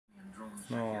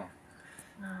No.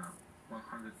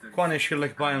 Kłanię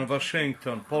Bayern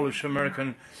Washington, Polish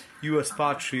American US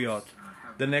Patriot.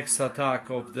 The next attack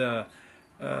of the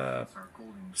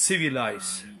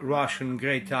civilized Russian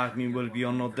Great Army will be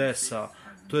on Odessa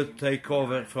to take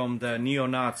over from the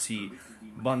neo-Nazi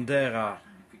bandera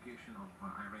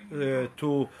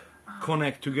to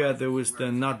connect together with the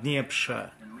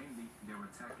Naddnieprze,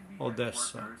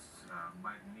 Odessa,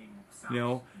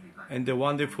 and the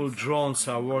wonderful drones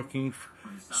are working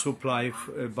supplied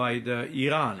by the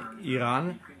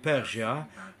Iran, Persia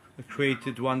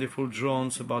created wonderful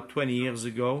drones about 20 years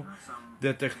ago.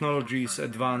 The technology is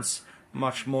advanced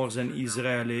much more than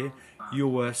Israeli,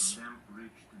 US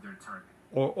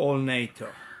or all NATO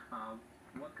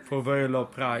for very low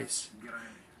price.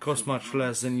 Cost much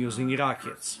less than using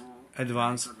rockets,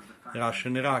 advanced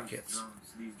Russian rockets.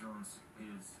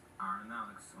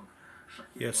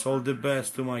 Yes, all the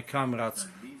best to my comrades.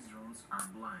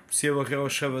 Всего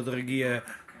хорошего, дорогие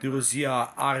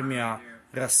друзья, армия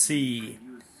России.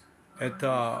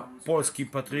 Это польский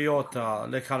патриот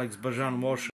Лех Алекс Бажан Мош.